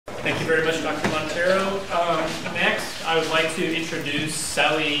Thank you very much, Dr. Monteiro. Next, I would like to introduce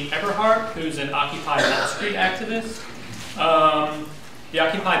Sally Eberhardt, who's an Occupy Wall Street activist. The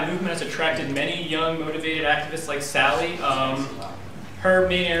Occupy movement has attracted many young, motivated activists like Sally. Her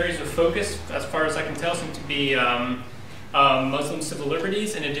main areas of focus, as far as I can tell, seem to be Muslim civil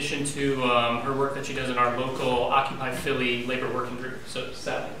liberties, in addition to her work that she does in our local Occupy Philly labor working group. So,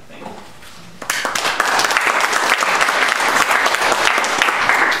 Sally, thank you.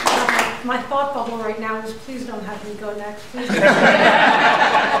 My thought bubble right now is, please don't have me go next. Please don't. Then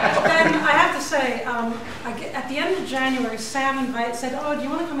I have to say, at the end of January, Sam said, "Oh, do you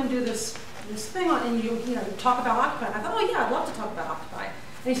want to come and do this thing and you know talk about Occupy?" And I thought, "Oh yeah, I'd love to talk about Occupy."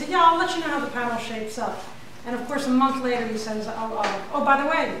 And he said, "Yeah, I'll let you know how the panel shapes up." And of course, a month later, he says, "Oh, by the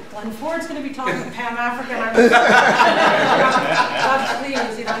way, Glen Ford's going to be talking to Pam Africa." And I was God,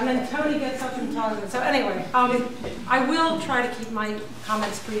 please, you know. And then Tony gets up and talks. So anyway, I will try to keep my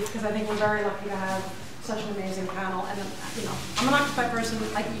comments brief because I think we're very lucky to have such an amazing panel. And you know, I'm an Occupy person.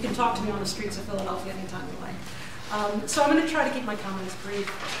 Like you can talk to me on the streets of Philadelphia anytime you like. So I'm going to try to keep my comments brief.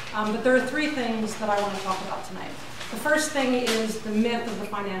 But there are three things that I want to talk about tonight. The first thing is the myth of the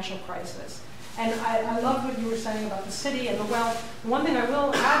financial crisis. And I love what you were saying about the city and the wealth. One thing I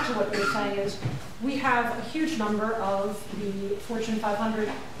will add to what you were saying is we have a huge number of the Fortune 500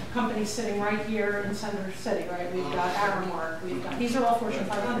 companies sitting right here in Center City, right? We've got Aramark, these are all Fortune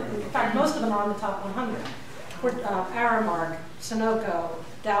 500. In fact, most of them are on the top 100. Aramark, Sunoco,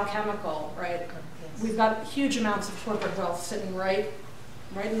 Dow Chemical, right? We've got huge amounts of corporate wealth sitting right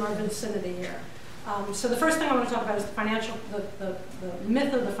in our vicinity here. So the first thing I want to talk about is the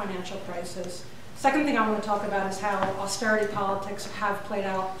myth of the financial crisis. Second thing I want to talk about is how austerity politics have played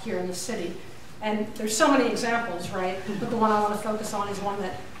out here in the city. And there's so many examples, right? But the one I want to focus on is one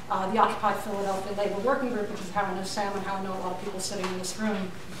that the Occupy Philadelphia Labor Working Group, which is how I know Sam and how I know a lot of people sitting in this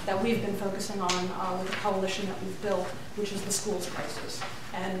room, that we've been focusing on with the coalition that we've built, which is the schools crisis.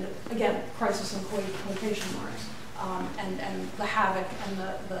 And again, crisis in quotation marks. And the havoc and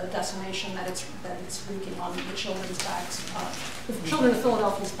the decimation that it's wreaking on the children's backs, the children of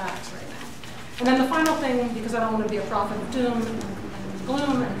Philadelphia's backs right now. And then the final thing, because I don't want to be a prophet of doom and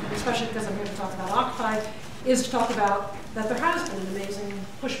gloom, and especially because I'm here to talk about Occupy, is to talk about that there has been an amazing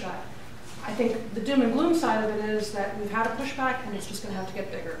pushback. I think the doom and gloom side of it is that we've had a pushback and it's just going to have to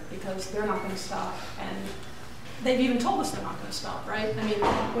get bigger because they're not going to stop. And they've even told us they're not going to stop, right? I mean,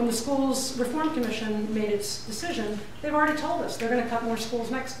 when the Schools Reform Commission made its decision, they've already told us they're going to cut more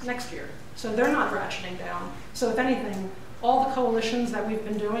schools next year. So they're not ratcheting down. So if anything, all the coalitions that we've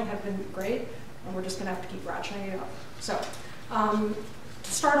been doing have been great, and we're just going to have to keep ratcheting it up. So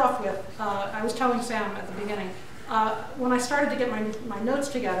to start off with, I was telling Sam at the beginning, when I started to get my notes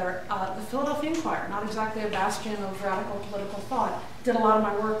together, the Philadelphia Inquirer, not exactly a bastion of radical political thought, did a lot of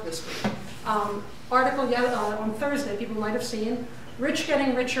my work this week. Article on Thursday, people might have seen, rich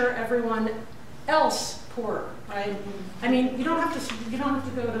getting richer, everyone else poorer, right? I mean, you don't have to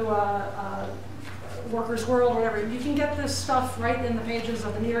go to Workers' World or whatever. You can get this stuff right in the pages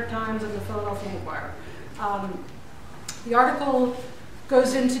of the New York Times and the Philadelphia Inquirer. The article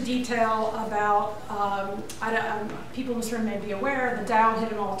goes into detail about, people in this room may be aware, the Dow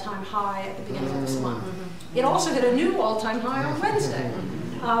hit an all-time high at the beginning of this month. It also hit a new all-time high on Wednesday.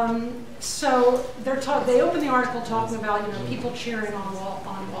 So they open the article talking about people cheering on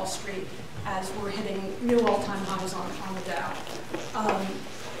Wall Street as we're hitting new all-time highs on the Dow.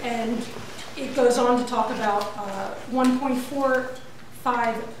 And it goes on to talk about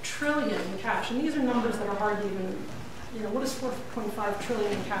 1.45 trillion in cash. And these are numbers that are hard to even, what does 4.5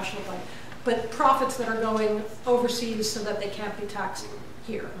 trillion in cash look like? But profits that are going overseas so that they can't be taxed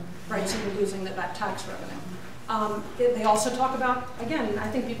here, right? So you're losing that tax revenue. They also talk about, again, I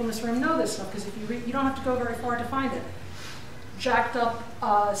think people in this room know this stuff because if you read, you don't have to go very far to find it. Jacked up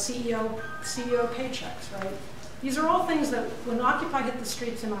CEO paychecks, right? These are all things that when Occupy hit the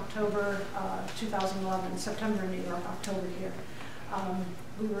streets in October 2011, September in New York, October here,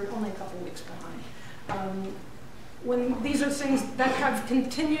 we were only a couple of weeks behind. When these are things that have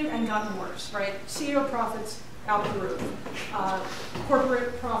continued and gotten worse, right? CEO profits out the roof,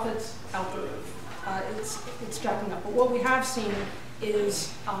 corporate profits out the roof. It's jacking up. But what we have seen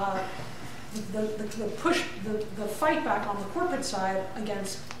is the fight back on the corporate side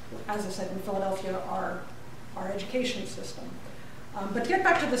against, as I said, in Philadelphia, our education system. But to get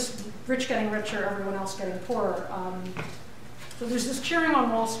back to this rich getting richer, everyone else getting poorer, so there's this cheering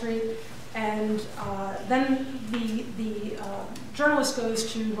on Wall Street, and then the journalist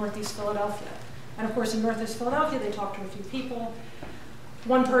goes to Northeast Philadelphia. And of course, in Northeast Philadelphia, they talk to a few people.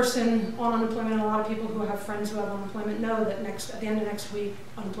 one person on unemployment, and a lot of people who have friends who have unemployment know that at the end of next week,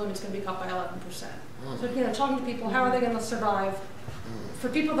 unemployment's going to be cut by 11%. So, you know, talking to people, how are they going to survive? For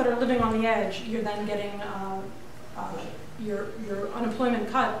people that are living on the edge, you're then getting your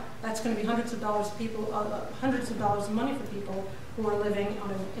unemployment cut. That's going to be hundreds of dollars of money for people who are living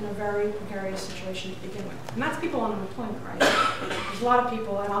in a very precarious situation to begin with. And that's people on unemployment, right? There's a lot of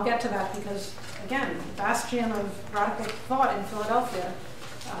people, and I'll get to that because, again, the bastion of radical thought in Philadelphia,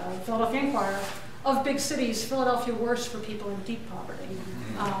 Philadelphia Inquirer, of big cities, Philadelphia worse for people in deep poverty.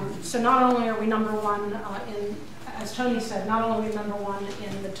 So not only are we number one as Tony said, not only are we number one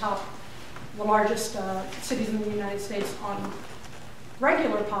in the largest cities in the United States on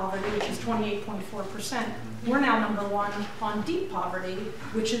regular poverty, which is 28.4%, we're now number one on deep poverty,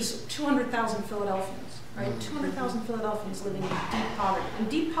 which is 200,000 Philadelphians, right? 200,000 Philadelphians living in deep poverty. And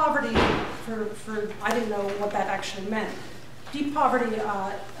deep poverty, I didn't know what that actually meant. Deep poverty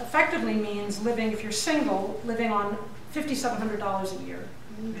effectively means living, if you're single, living on $5,700 a year.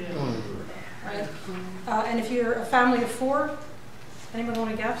 Right? And if you're a family of four, anyone want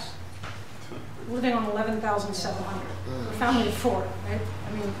to guess? Living on $11,700. A family of four, right?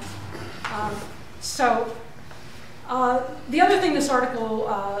 I mean, the other thing this article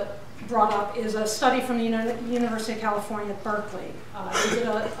brought up is a study from the University of California at Berkeley. They did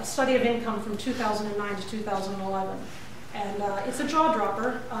a study of income from 2009 to 2011. And it's a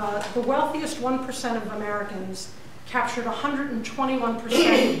jaw-dropper. The wealthiest 1% of Americans captured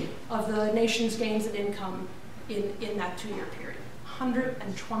 121% of the nation's gains in income in that 2-year period.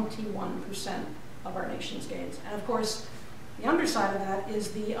 121% of our nation's gains. And of course, the underside of that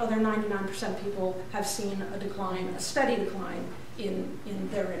is the other 99% people have seen a decline, a steady decline in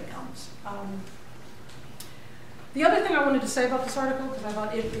their incomes. The other thing I wanted to say about this article, because I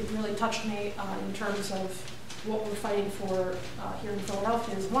thought it really touched me in terms of what we're fighting for here in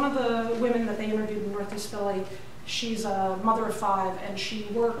Philadelphia, is one of the women that they interviewed in Northeast Philly. She's a mother of 5, and she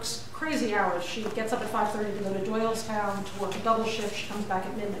works crazy hours. She gets up at 5:30 to go to Doylestown to work a double shift. She comes back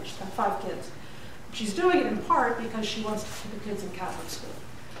at midnight. She's got 5 kids. She's doing it in part because she wants to keep the kids in Catholic school.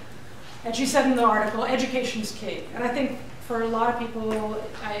 And she said in the article, education's key. And I think for a lot of people,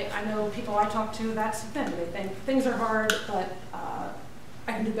 I know people I talk to, that's the thing. They think things are hard, but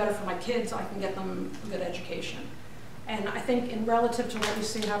I can do better for my kids. I can get them a good education. And I think in relative to what we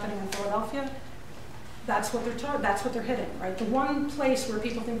see happening in Philadelphia, that's what they're hitting, right? The one place where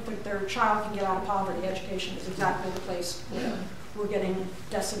people think that their child can get out of poverty, education, is exactly the place where we're getting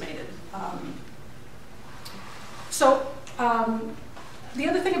decimated. The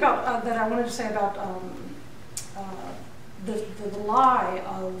other thing about that I wanted to say about the lie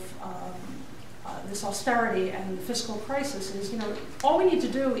of this austerity and the fiscal crisis is, you know, all we need to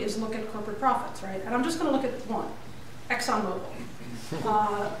do is look at corporate profits, right? And I'm just going to look at one, ExxonMobil.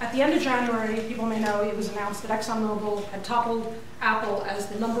 At the end of January, people may know, it was announced that ExxonMobil had toppled Apple as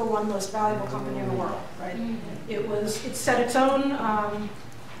the #1 most valuable company in the world, right? It set its own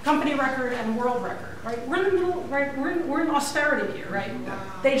company record and world record, right? We're in the middle, right? We're in austerity here, right?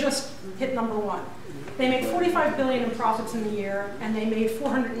 They just hit #1. They made $45 billion in profits in the year, and they made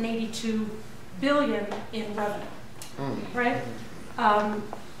 $482 billion in revenue, right?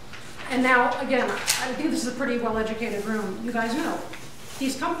 And now, again, I think this is a pretty well-educated room. You guys know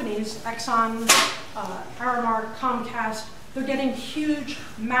these companies, Exxon, Aramark, Comcast, they're getting huge,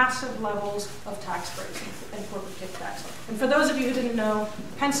 massive levels of tax breaks and corporate kickbacks. And for those of you who didn't know,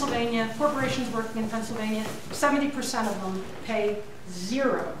 Pennsylvania, corporations working in Pennsylvania, 70% of them pay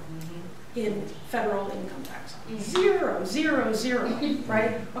 0 in federal income tax. 0, 0, 0,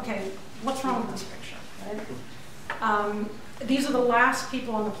 right? Okay, what's wrong with this picture, right? These are the last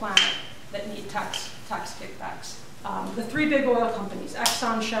people on the planet that need tax kickbacks. The 3 big oil companies,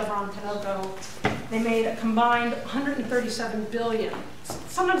 Exxon, Chevron, Conoco, they made a combined $137 billion.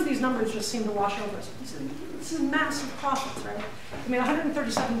 Sometimes these numbers just seem to wash over us. This is massive profits, right? They made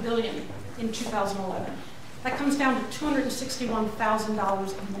 $137 billion in 2011. That comes down to $261,000 a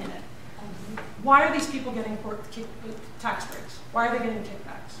minute. Why are these people getting tax breaks? Why are they getting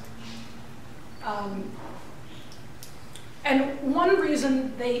kickbacks? And one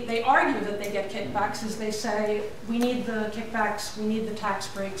reason they argue that they get kickbacks is they say, we need the kickbacks, we need the tax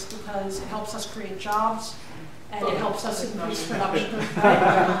breaks because it helps us create jobs and it helps us increase production.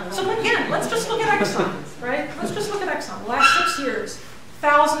 Right? So again, let's just look at Exxon, right? Let's just look at Exxon. The last 6 years,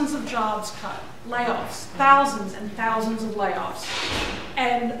 thousands of jobs cut, layoffs, thousands and thousands of layoffs.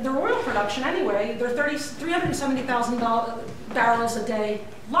 And their oil production anyway, they're 370,000 barrels a day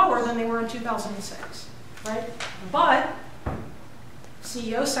lower than they were in 2006, right? But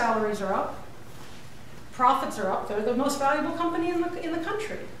CEO salaries are up, profits are up. They're the most valuable company in the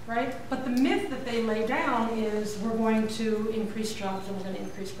country, right? But the myth that they lay down is we're going to increase jobs and we're going to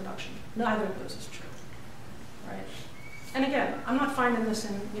increase production. Neither of those is true, right? And again, I'm not finding this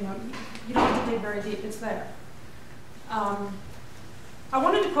in, you don't have to dig very deep, it's there. I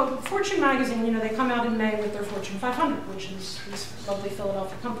wanted to quote Fortune magazine. They come out in May with their Fortune 500, which is these lovely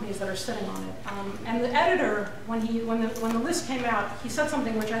Philadelphia companies that are sitting on it. And the editor, when the list came out, he said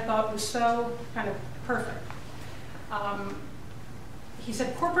something which I thought was so kind of perfect. He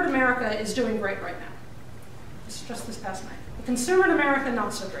said, corporate America is doing great right now. It's just this past night. The consumer in America,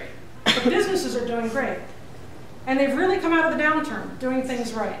 not so great. But businesses are doing great. And they've really come out of the downturn, doing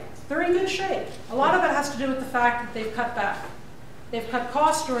things right. They're in good shape. A lot of that has to do with the fact that they've cut back. They've cut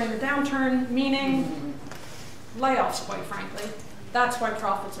costs during the downturn, meaning layoffs, quite frankly. That's why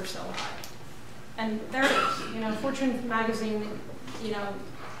profits are so high. And there it is. Fortune magazine,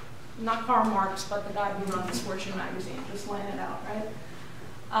 not Karl Marx, but the guy who runs Fortune magazine, just laying it out, right?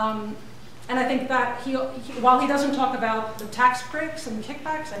 And I think that while he doesn't talk about the tax breaks and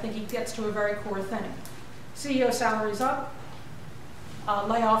kickbacks, I think he gets to a very core thing. CEO salaries up,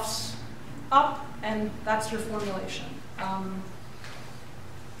 layoffs up, and that's your formulation.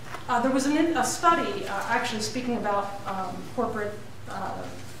 There was a study, actually speaking about corporate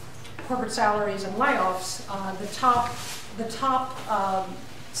salaries and layoffs. The top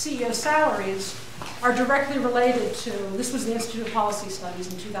CEO salaries are directly related to, this was the Institute of Policy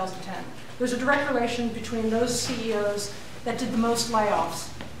Studies in 2010. There's a direct relation between those CEOs that did the most layoffs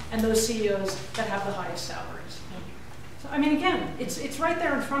and those CEOs that have the highest salaries. So, again, it's right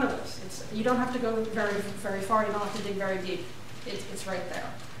there in front of us. You don't have to go very, very far. You don't have to dig very deep. It's right there.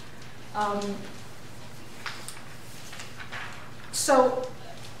 So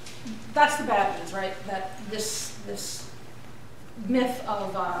that's the bad news, right? That this myth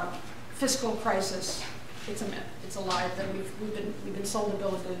of fiscal crisis, it's a myth. It's a lie that we've been sold a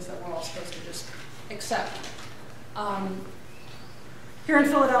bill of goods that we're all supposed to just accept. Here in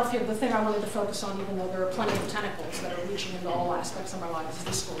Philadelphia, the thing I wanted to focus on, even though there are plenty of tentacles that are reaching into all aspects of our lives, is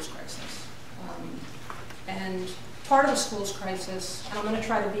the schools crisis. And part of the schools crisis, and I'm going to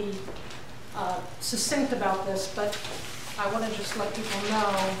try to be succinct about this, but I want to just let people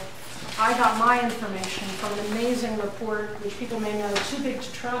know, I got my information from an amazing report, which people may know, Too Big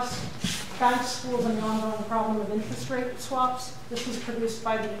to Trust, Banks, Schools, and the Ongoing Problem of Interest Rate Swaps. This was produced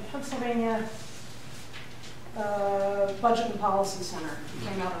by the Pennsylvania Budget and Policy Center. It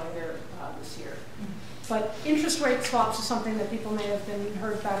came out earlier this year. But interest rate swaps is something that people may have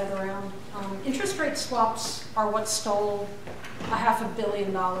heard batted around. Interest rate swaps are what stole $500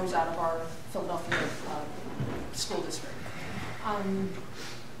 million out of our Philadelphia school district.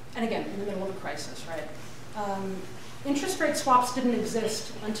 And again, in the middle of a crisis, right? Interest rate swaps didn't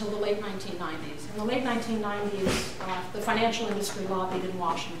exist until the late 1990s. In the late 1990s, the financial industry lobbied in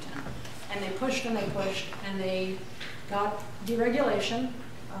Washington. And they pushed and they pushed, and they got deregulation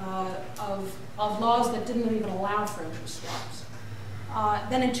of laws that didn't even allow for interest swaps.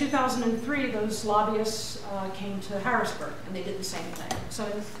 Then in 2003, those lobbyists came to Harrisburg, and they did the same thing. So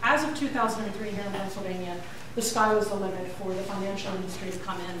as of 2003 here in Pennsylvania, the sky was the limit for the financial industry to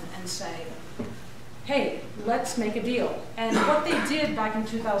come in and say, hey, let's make a deal. And what they did back in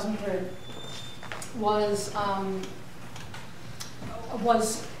 2003 was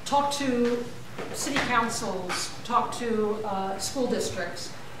talk to city councils, talk to school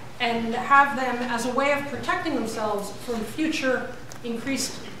districts, and have them, as a way of protecting themselves from future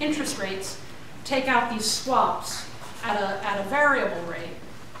increased interest rates, take out these swaps at a variable rate,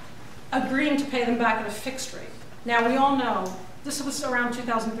 agreeing to pay them back at a fixed rate. Now, we all know, this was around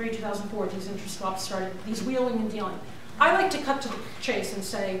 2003, 2004, these interest swaps started, these wheeling and dealing. I like to cut to the chase and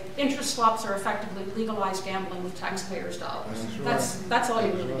say interest swaps are effectively legalized gambling with taxpayers' dollars. That's all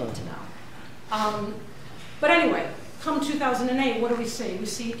you really need to know. But anyway, come 2008, what do we see? We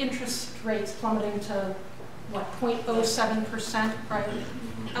see interest rates plummeting to, what, 0.07%, right?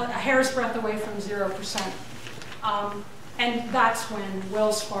 A hair's breadth away from 0%. And that's when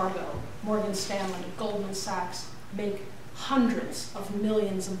Wells Fargo, Morgan Stanley, Goldman Sachs make hundreds of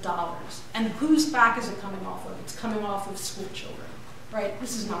millions of dollars. And whose back is it coming off of? It's coming off of school children, right?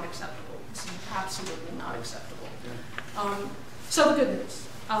 This is not acceptable. This is absolutely not acceptable. So the good news.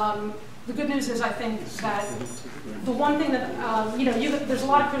 The good news is, I think, that the one thing that, there's a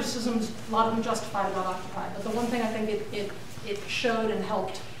lot of criticisms, a lot of them justified about Occupy, but the one thing I think it showed and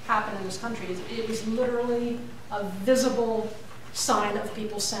helped happen in this country is it was literally a visible sign of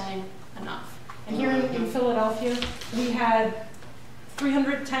people saying enough. And here in Philadelphia, we had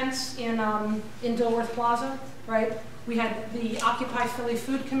 300 tents in Dilworth Plaza, right? We had the Occupy Philly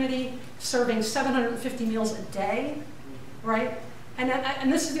Food Committee serving 750 meals a day, right?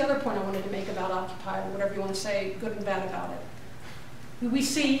 And this is the other point I wanted to make about Occupy, or whatever you want to say, good and bad about it. We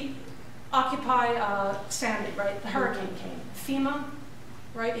see Occupy Sandy, right? The hurricane came. FEMA,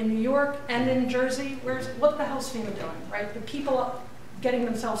 right, in New York and in Jersey, what the hell's FEMA doing, right? The people getting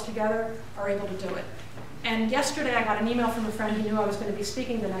themselves together are able to do it. And yesterday I got an email from a friend who knew I was going to be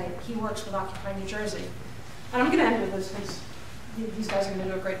speaking tonight. He works with Occupy New Jersey. And I'm going to end with this because these guys are going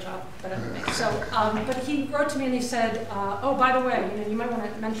to do a great job better than me. So, but he wrote to me and he said, oh, by the way, you might want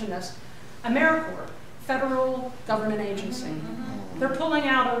to mention this. AmeriCorps, federal government agency, they're pulling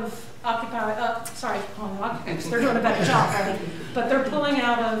out of Occupy, sorry, Occupy, they're doing a better job, right? But they're pulling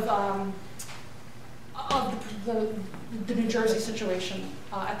out of the New Jersey situation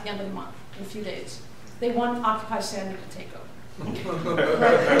at the end of the month, in a few days. They want Occupy Sandy to take over. Right?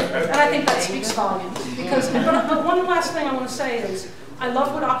 And I think that speaks volumes. Because, but one last thing I want to say is, I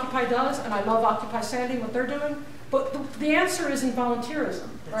love what Occupy does, and I love Occupy Sandy, what they're doing, but the answer isn't volunteerism,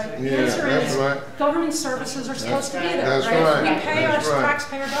 right? The answer is government services are supposed to be there, right? We pay our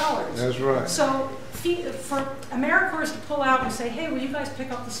taxpayer dollars. That's right. So for AmeriCorps to pull out and say, hey, will you guys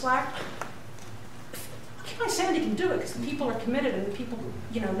pick up the slack? Occupy Sandy can do it because the people are committed and the people,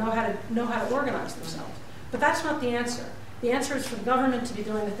 know how to organize themselves. But that's not the answer. The answer is for the government to be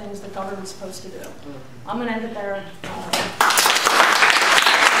doing the things that government's supposed to do. I'm going to end it there.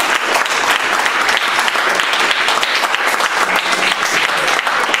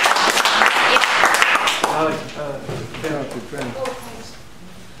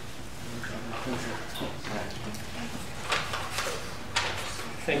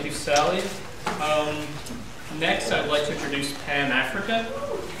 Thank you, Sally. Next, I'd like to introduce Pam Africa,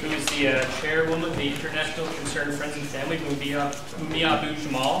 who is the chairwoman of the International Concerned Friends and Family, Mumia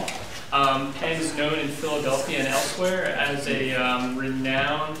Jamal. Pam is known in Philadelphia and elsewhere as a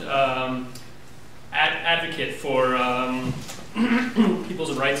renowned advocate for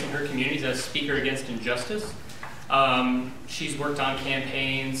people's rights in her communities, as a speaker against injustice. She's worked on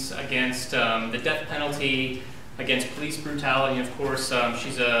campaigns against the death penalty, against police brutality, and of course,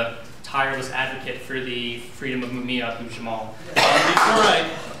 she's a tireless advocate for the freedom of Mumia Jamal.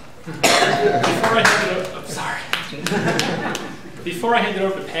 Before I hand it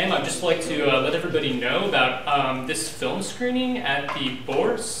over to Pam, I'd just like to let everybody know about this film screening at the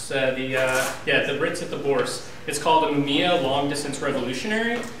Bourse, the Brits at the Bourse. It's called The Mumia Long Distance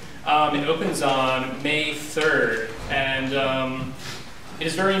Revolutionary. It opens on May 3rd, and it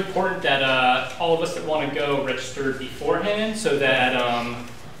is very important that all of us that want to go register beforehand so that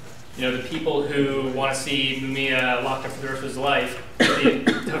the people who want to see Mumia locked up for the rest of his life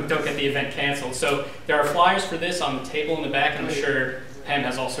don't get the event canceled. So there are flyers for this on the table in the back, and I'm sure Pam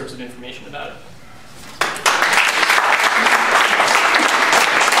has all sorts of information about it.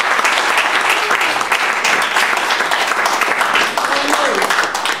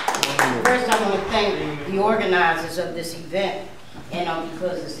 First, I want to thank the organizers of this event, and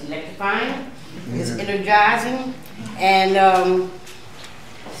because it's electrifying, it's energizing, and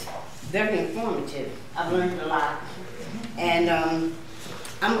very informative. I've learned a lot. And I'm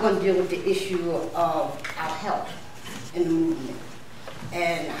going to deal with the issue of our health in the movement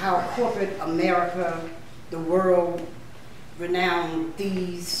and how corporate America, the world, renowned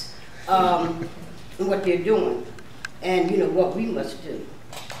thieves, and what they're doing, and what we must do.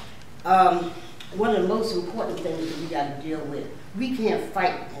 One of the most important things that we got to deal with, we can't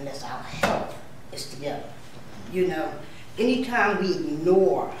fight unless our health is together. Anytime we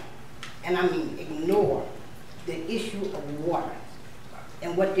ignore, and I mean ignore, the issue of water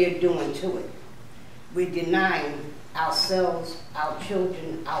and what they're doing to it, we're denying ourselves, our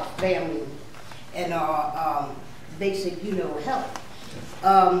children, our family, and our basic, health.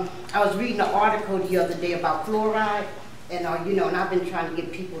 I was reading an article the other day about fluoride, and and I've been trying to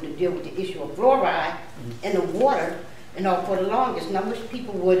get people to deal with the issue of fluoride in the water, for the longest. And I wish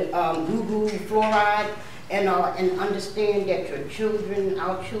people would Google fluoride and understand that your children,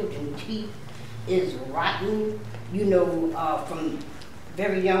 our children's teeth is rotten, from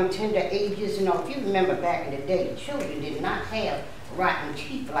very young, tender ages. If you remember back in the day, children did not have rotten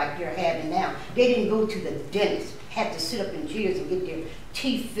teeth like they're having now. They didn't go to the dentist, had to sit up in chairs and get their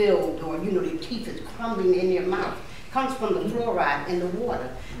teeth filled, or their teeth is crumbling in their mouth. It comes from the fluoride in the water,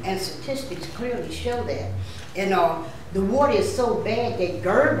 and statistics clearly show that. And the water is so bad that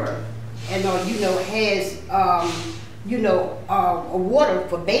Gerber, has a water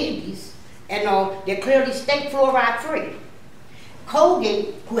for babies, and they clearly state fluoride free.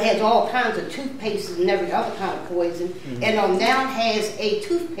 Colgate, who has all kinds of toothpastes and every other kind of poison, and now has a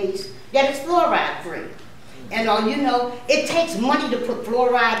toothpaste that is fluoride free. And you know, it takes money to put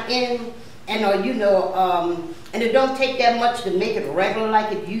fluoride in, and you know, and it don't take that much to make it regular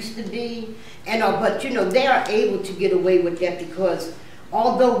like it used to be. And but you know, they are able to get away with that because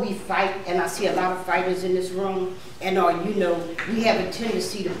although we fight, and I see a lot of fighters in this room, and you know, we have a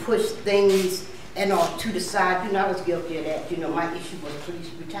tendency to push things and to the side. You know, I was guilty of that. You know, my issue was police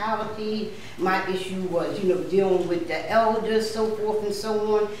brutality. My issue was, you know, dealing with the elders, so forth and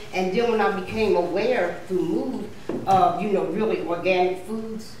so on. And then when I became aware through MOVE of, you know, really organic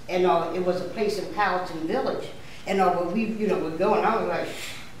foods, and it was a place in Powelton Village, and when we, you know, were going, I was like,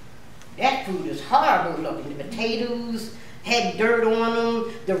 that food is horrible looking. The potatoes had dirt on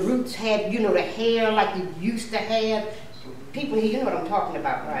them. The roots had, you know, the hair like you used to have. People here, you know what I'm talking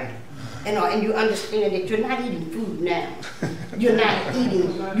about, right? And you understand that you're not eating food now. You're not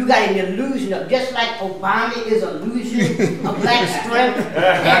eating, you got an illusion of, just like Obama is an illusion of black strength,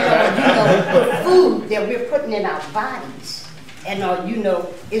 and you know, the food that we're putting in our bodies, and you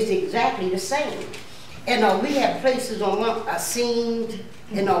know, is exactly the same. And we have places on one, Seemed,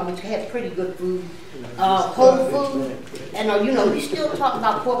 which had pretty good food, Whole Food, and you know, we still talk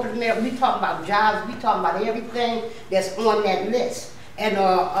about corporate America, we talk about jobs, we talk about everything that's on that list. And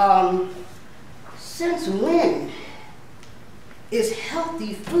since when is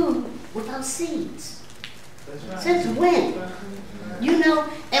healthy food without seeds? Right. Since when? You know,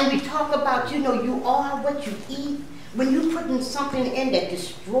 and we talk about, you know, you are what you eat. When you putting something in that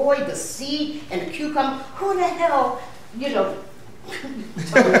destroy the seed and the cucumber, who the hell, you know,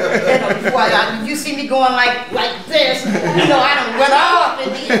 before you see me going like this, you know, I done went off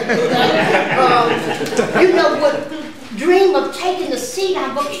and you know what? Dream of taking the seed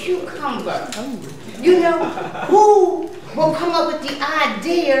out of a cucumber. You know, who will come up with the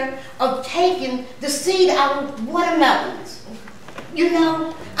idea of taking the seed out of watermelons? You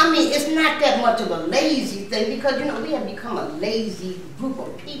know, I mean, it's not that much of a lazy thing because, you know, we have become a lazy group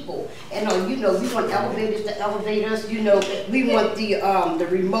of people. And, you know, we want elevators to elevate us. You know, we want the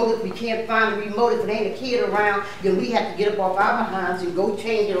remote. If we can't find the remote, if there ain't a kid around, then we have to get up off our behinds and go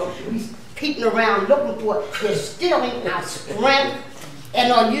change it. Or we peeping around looking for it. They're stealing our strength.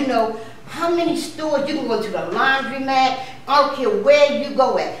 And you know, how many stores you can go to the laundromat, I don't care where you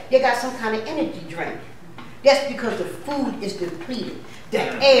go at, they got some kind of energy drink. That's because the food is depleted. The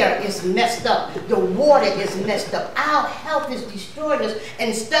air is messed up. The water is messed up. Our health is destroying us. And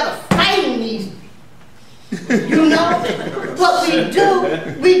instead of fighting these, you know, what we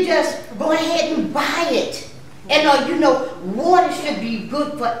do, we just go ahead and buy it. And you know, water should be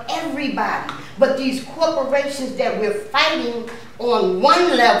good for everybody. But these corporations that we're fighting on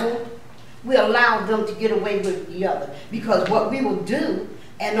one level, we allow them to get away with the other. Because what we will do,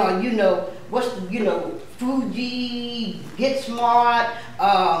 and you know, what's the, you know, Fuji, Get Smart,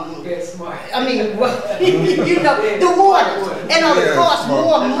 Get Smart. I mean, well, you know, the water. And it costs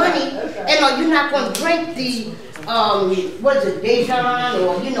more money. And you're not going to drink the what is it, Dejan,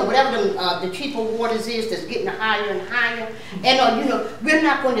 or you know, whatever the cheaper waters is that's getting higher and higher. And you know, we're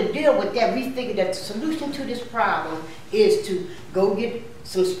not going to deal with that. We figure that the solution to this problem is to go get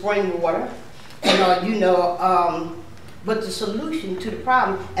some spring water. And you know, but the solution to the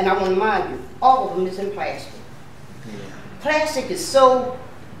problem, and I want to remind you, all of them is in plastic. Plastic is so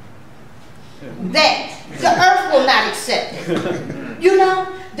that the earth will not accept it. You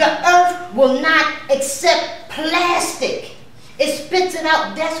know, the earth will not accept plastic. It spits it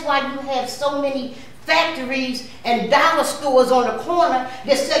out. That's why you have so many factories and dollar stores on the corner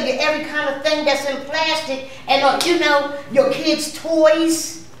that sell you every kind of thing that's in plastic. And you know, your kids'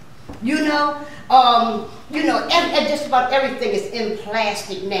 toys, you know, just about everything is in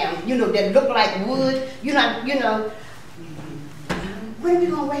plastic now. You know, that look like wood. You know, when are we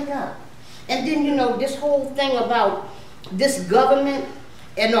gonna wake up? And then, you know, this whole thing about this government,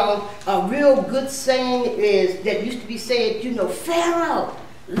 and a real good saying is that used to be said, you know, Pharaoh,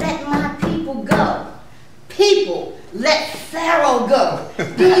 let my people go. People, let Pharaoh go.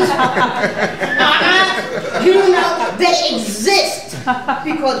 These, you know, they exist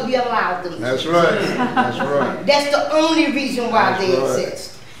because we allowed them. That's right. That's right. That's the only reason why they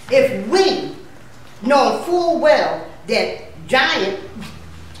exist. If we know full well that Giant,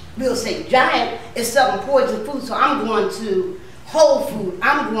 we'll say Giant is selling poison food, so I'm going to Whole Food,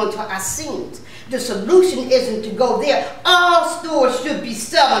 I'm going to Asim's. The solution isn't to go there. All stores should be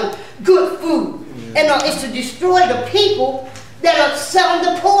selling good food. And it's to destroy the people that are selling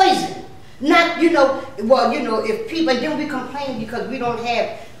the poison. Not, you know, well, you know, if people, and then we complain because we don't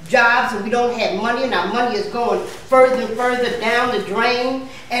have jobs and we don't have money, and our money is going further and further down the drain.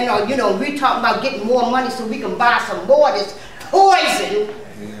 And you know, we're talking about getting more money so we can buy some more of this poison,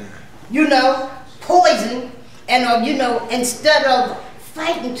 you know, poison. And you know, instead of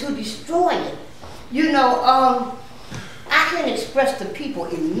fighting to destroy it, you know, I can't express to people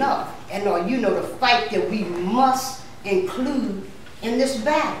enough, and you know, the fight that we must include in this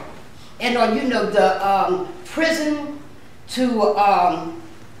battle. And you know, the prison to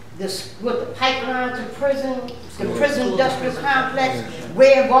the pipeline to prison, the prison industrial complex,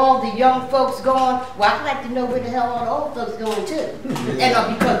 where have all the young folks gone? Well, I'd like to know where the hell all the old folks going too.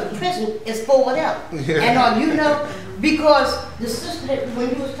 And because the prison is full of them. And you know, because the sister that, when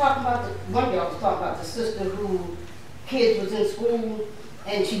you was talking about, one of y'all was talking about the sister who kids was in school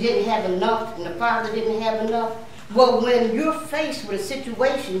and she didn't have enough and the father didn't have enough. Well, when you're faced with a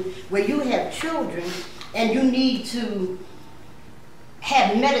situation where you have children and you need to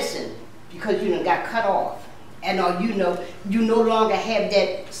have medicine because you got cut off, and you know, you no longer have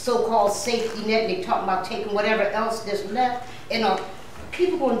that so-called safety net, they talk about taking whatever else that's left, and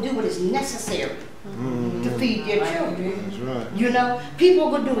people going to do what is necessary to feed their children. That's right. You know, people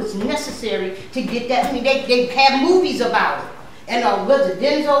are going to do what's necessary to get that. I mean, they have movies about it. And was it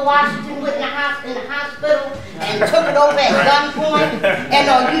Denzel Washington went in the hospital and took it over at gunpoint?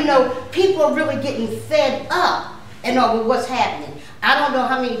 And you know, people are really getting fed up and with what's happening. I don't know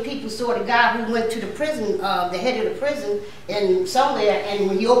how many people saw the guy who went to the prison, the head of the prison, and somewhere, and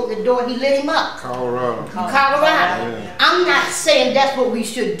when he opened the door, he lit him up. Colorado. Yeah. I'm not saying that's what we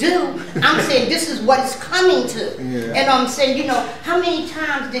should do. I'm saying this is what it's coming to. Yeah. And I'm saying, you know, how many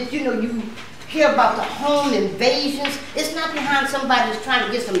times did you know you hear about the home invasions? It's not behind somebody who's trying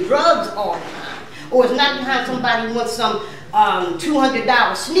to get some drugs all the time, or it's not behind somebody who wants some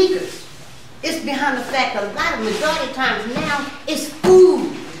 $200 sneakers. It's behind the fact that a lot of majority of times now it's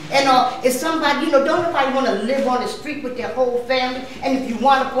food. And if somebody, you know, don't nobody want to live on the street with their whole family. And if you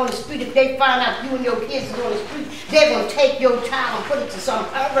wind up on the street, if they find out you and your kids is on the street, they're going to take your child and put it to some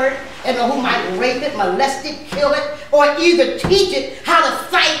pervert, and who might rape it, molest it, kill it, or either teach it how to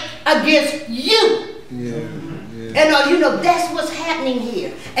fight against you. Yeah. And you know, that's what's happening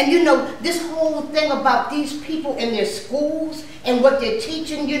here. And you know, this whole thing about these people in their schools and what they're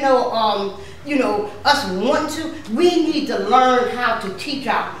teaching, you know, us wanting to, we need to learn how to teach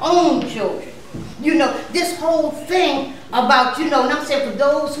our own children. You know, this whole thing about, you know, and I'm saying for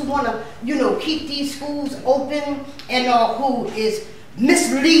those who want to, you know, keep these schools open and who is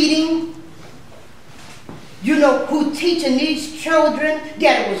misleading, you know, who teaching these children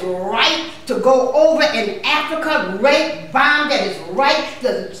that it was right to go over in Africa, rape, bomb, that it's right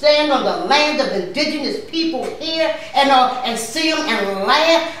to stand on the land of indigenous people here and see them and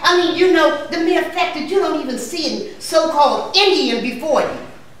laugh. I mean, you know, the mere fact that you don't even see a so-called Indian before you.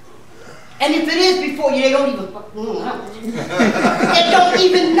 And if it is before you, they don't even, they don't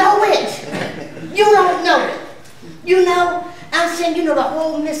even know it. You don't know it. You know, I'm saying, you know, the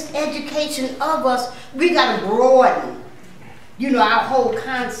whole miseducation of us, we got to broaden, you know, our whole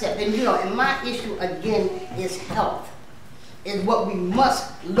concept. And, you know, and my issue, again, is health, is what we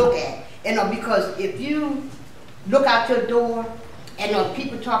must look at. And because if you look out your door, and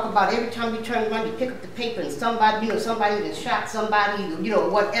people talk about every time you turn around, you pick up the paper and somebody, you know, somebody that shot somebody, you know,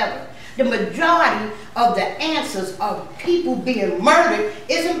 whatever. The majority of the answers of people being murdered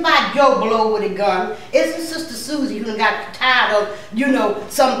isn't by Joe Blow with a gun, isn't Sister Susie who got tired of, you know,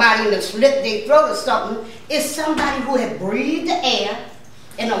 somebody in the slit their throat or something. It's somebody who had breathed the air,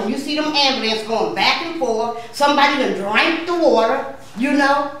 and when you see them ambulance going back and forth, somebody done drank the water, you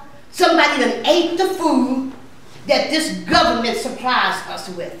know, somebody done ate the food that this government supplies us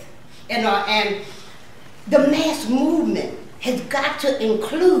with. And the mass movement has got to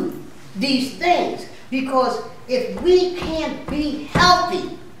include these things, because if we can't be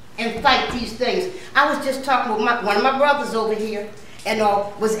healthy and fight these things. I was just talking with one of my brothers over here, and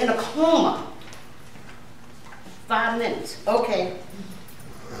was in a coma. 5 minutes. Okay.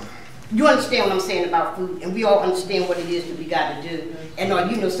 You understand what I'm saying about food, and we all understand what it is that we got to do. And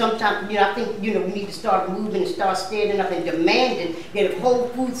you know, sometimes, you know, I think, you know, we need to start moving and start standing up and demanding that if Whole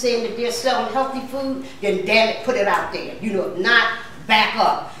Foods saying that they're selling healthy food, then damn it, put it out there. You know, if not, back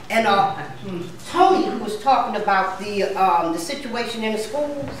up. And Tony, who was talking about the situation in the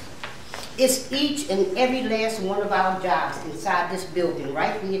schools, it's each and every last one of our jobs inside this building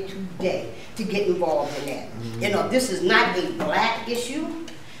right here today to get involved in that. You know, this is not a black issue.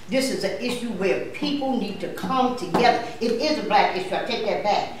 This is an issue where people need to come together. It is a black issue, I take that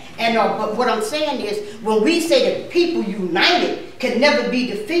back. And but what I'm saying is, when we say that people united can never be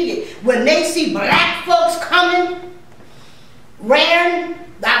defeated, when they see black folks coming, wearing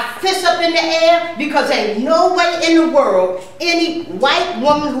our fists up in the air, because ain't no way in the world any white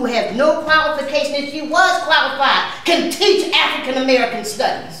woman who has no qualification, if she was qualified, can teach African American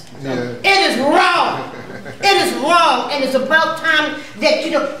studies. Yeah. It is wrong. It is wrong, and it's about time that,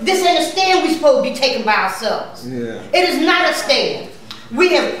 you know, this ain't a stand we're supposed to be taking by ourselves. Yeah. It is not a stand.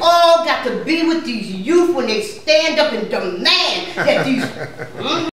 We have all got to be with these youth when they stand up and demand that these